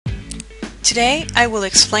Today, I will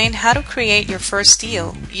explain how to create your first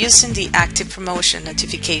deal using the active promotion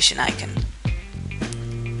notification icon.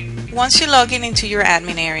 Once you log in into your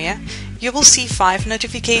admin area, you will see 5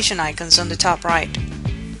 notification icons on the top right.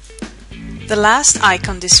 The last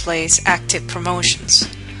icon displays active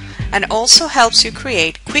promotions and also helps you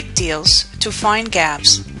create quick deals to find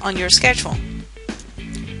gaps on your schedule.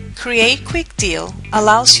 Create Quick Deal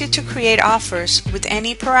allows you to create offers with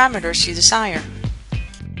any parameters you desire.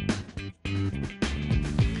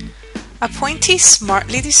 Appointy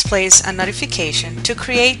smartly displays a notification to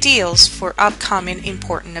create deals for upcoming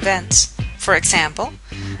important events. For example,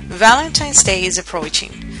 Valentine's Day is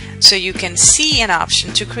approaching, so you can see an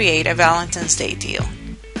option to create a Valentine's Day deal.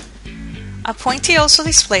 Appointy also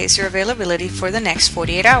displays your availability for the next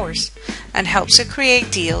 48 hours and helps you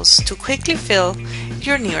create deals to quickly fill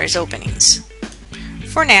your New Year's openings.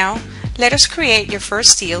 For now, let us create your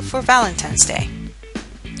first deal for Valentine's Day.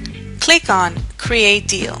 Click on Create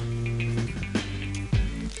Deal.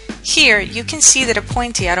 Here you can see that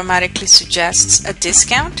Appointy automatically suggests a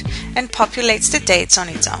discount and populates the dates on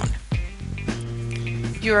its own.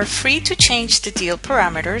 You are free to change the deal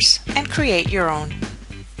parameters and create your own.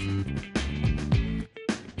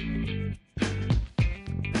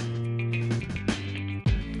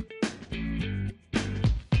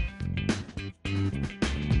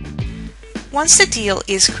 Once the deal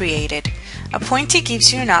is created, Appointy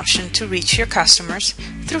gives you an option to reach your customers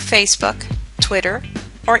through Facebook, Twitter,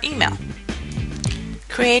 or email.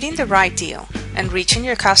 Creating the right deal and reaching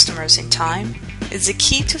your customers in time is the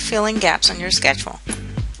key to filling gaps on your schedule.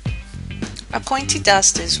 Appointy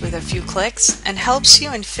does this with a few clicks and helps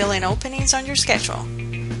you in filling openings on your schedule.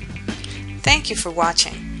 Thank you for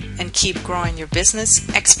watching and keep growing your business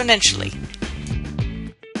exponentially.